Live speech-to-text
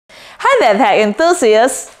Hi there tech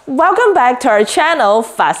enthusiasts! Welcome back to our channel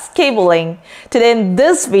Fast Cabling. Today in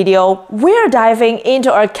this video, we're diving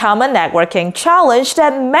into a common networking challenge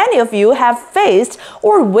that many of you have faced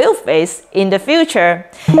or will face in the future,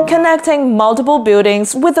 connecting multiple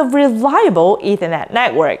buildings with a reliable Ethernet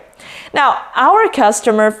network. Now, our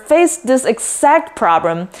customer faced this exact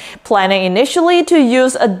problem, planning initially to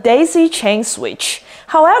use a daisy chain switch.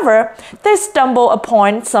 However, they stumbled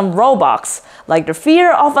upon some roadblocks, like the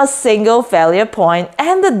fear of a single failure point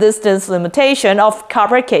and the distance limitation of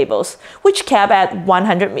copper cables, which cap at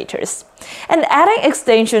 100 meters. And adding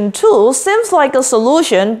extension tools seems like a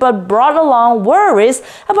solution, but brought along worries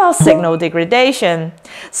about signal degradation.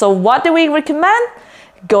 So what do we recommend?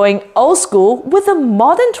 Going old school with a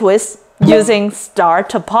modern twist using star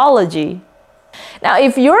topology. Now,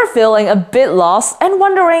 if you're feeling a bit lost and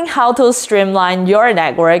wondering how to streamline your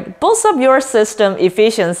network, boost up your system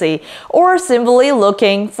efficiency, or simply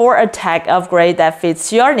looking for a tech upgrade that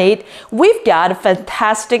fits your need, we've got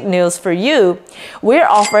fantastic news for you. We're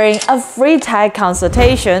offering a free tech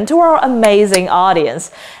consultation to our amazing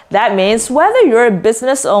audience. That means whether you're a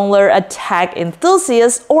business owner, a tech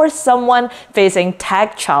enthusiast, or someone facing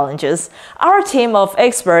tech challenges, our team of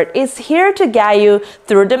experts is here to guide you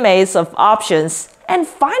through the maze of options and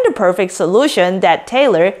find the perfect solution that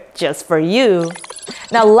tailored just for you.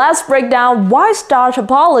 Now let's break down why star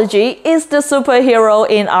topology is the superhero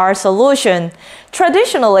in our solution.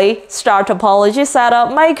 Traditionally, star topology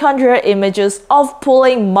setup might conjure images of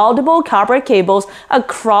pulling multiple copper cables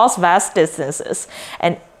across vast distances,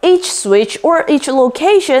 and each switch or each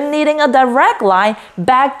location needing a direct line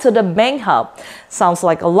back to the main hub. Sounds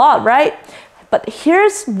like a lot, right? But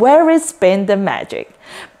here's where it's been the magic.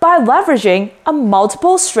 By leveraging a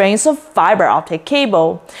multiple strings of fiber optic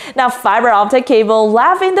cable. Now, fiber optic cable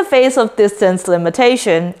laugh in the face of distance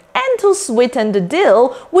limitation, and to sweeten the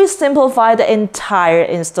deal, we simplify the entire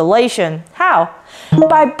installation. How?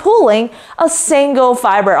 By pulling a single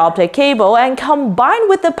fiber optic cable and combined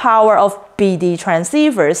with the power of BiDi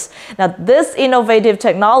transceivers. Now, this innovative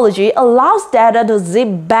technology allows data to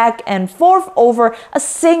zip back and forth over a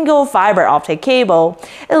single fiber optic cable,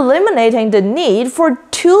 eliminating the need for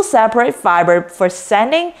two separate fibers for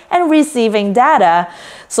sending and receiving data.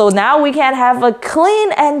 So now we can have a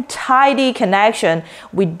clean and tidy connection.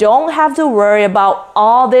 We don't have to worry about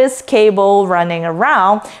all this cable running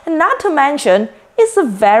around, and not to mention, it's a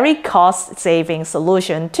very cost-saving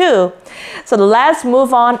solution too. So let's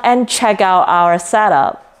move on and check out our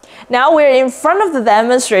setup. Now we're in front of the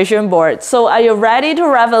demonstration board. So are you ready to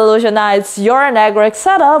revolutionize your network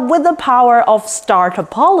setup with the power of star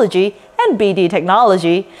topology and BiDi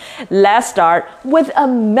technology? Let's start with a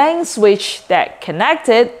main switch that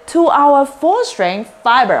connected to our 4-string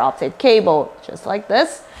fiber optic cable, just like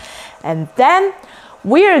this. And then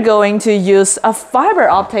we are going to use a fiber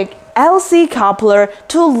optic LC coupler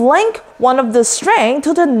to link one of the strings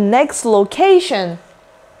to the next location,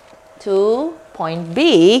 to point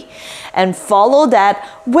B, and follow that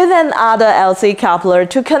with another LC coupler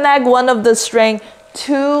to connect one of the strings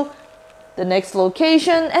to the next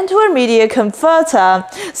location and to a media converter,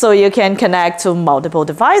 so you can connect to multiple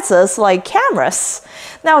devices like cameras.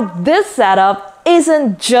 Now, this setup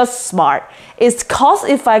isn't just smart, it's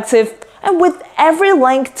cost-effective, and with every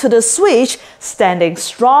link to the switch standing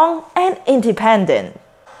strong and independent.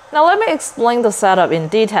 Now let me explain the setup in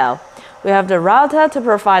detail. We have the router to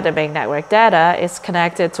provide the main network data. It's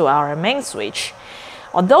connected to our main switch.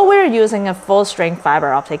 Although we're using a 4-string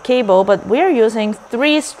fiber optic cable, but we're using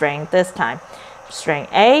 3 strings this time. String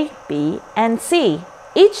A, B, and C.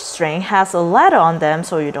 Each string has a letter on them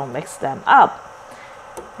so you don't mix them up.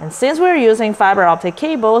 And since we're using fiber optic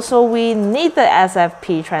cable, so we need the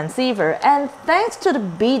SFP transceiver, and thanks to the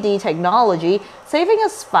BiDi technology, saving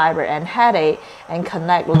us fiber and headache, and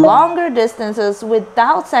connect longer distances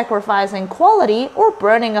without sacrificing quality or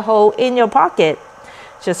burning a hole in your pocket.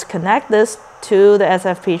 Just connect this to the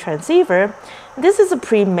SFP transceiver. This is a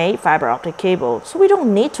pre-made fiber optic cable, so we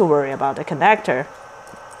don't need to worry about the connector.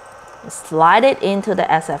 Slide it into the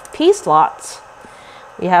SFP slots.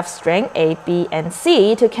 We have string A, B, and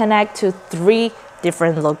C to connect to 3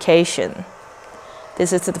 different locations.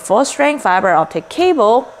 This is the 4-string fiber optic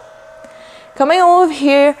cable. Coming over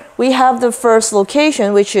here, we have the first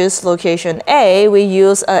location, which is location A. We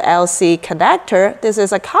use a LC connector. This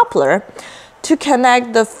is a coupler to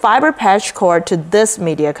connect the fiber patch cord to this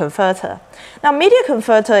media converter. Now, media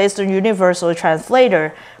converter is the universal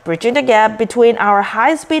translator, bridging the gap between our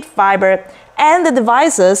high-speed fiber and the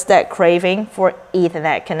devices that craving for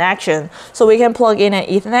Ethernet connection. So we can plug in an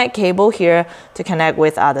Ethernet cable here to connect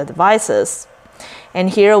with other devices. And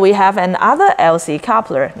here we have another LC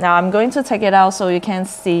coupler. Now I'm going to take it out so you can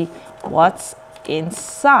see what's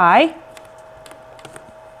inside.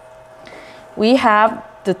 We have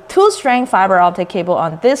the 2-string fiber optic cable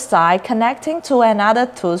on this side connecting to another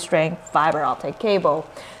 2-string fiber optic cable.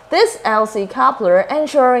 This LC coupler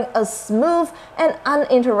ensuring a smooth and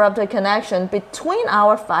uninterrupted connection between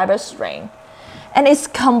our fiber string. And it's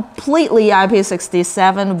completely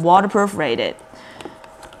IP67 waterproof rated.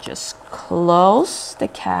 Just close the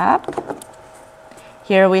cap.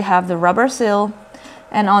 Here we have the rubber seal.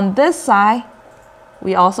 And on this side,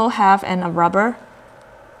 we also have a rubber.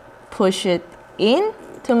 Push it in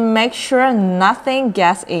to make sure nothing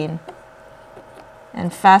gets in.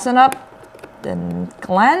 And fasten up the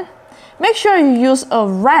gland. Make sure you use a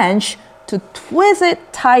wrench to twist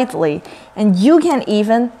it tightly, and you can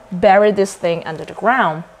even bury this thing under the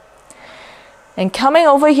ground. And coming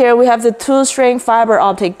over here, we have the 2-string fiber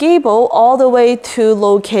optic cable all the way to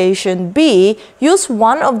location B. Use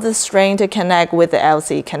one of the string to connect with the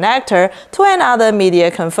LC connector to another media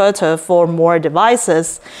converter for more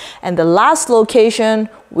devices. And the last location,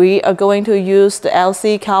 we are going to use the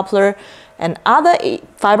LC coupler and other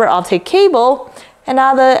fiber optic cable,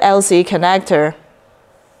 another LC connector.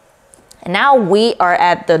 And now we are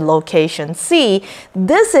at the location C.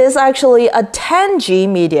 This is actually a 10G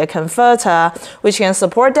media converter, which can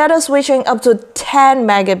support data switching up to 10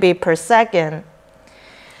 megabit per second.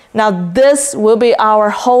 Now this will be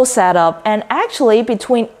our whole setup, and actually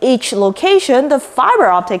between each location, the fiber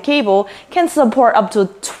optic cable can support up to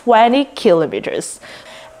 20 kilometers.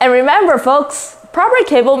 And remember folks, proper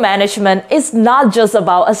cable management is not just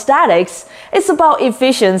about aesthetics, it's about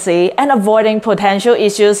efficiency and avoiding potential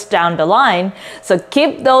issues down the line. So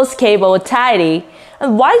keep those cables tidy.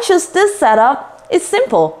 And why choose this setup? It's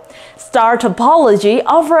simple. Star Topology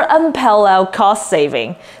offers unparalleled cost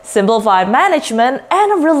saving, simplified management,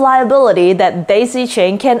 and reliability that daisy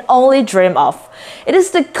chain can only dream of. It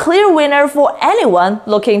is the clear winner for anyone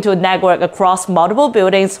looking to network across multiple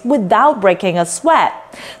buildings without breaking a sweat.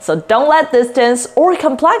 So don't let distance or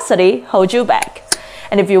complexity hold you back.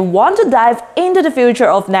 And if you want to dive into the future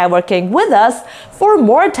of networking with us, for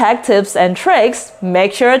more tech tips and tricks,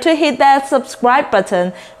 make sure to hit that subscribe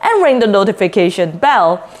button and ring the notification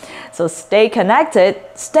bell. So stay connected,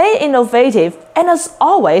 stay innovative, and as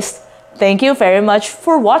always, thank you very much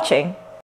for watching.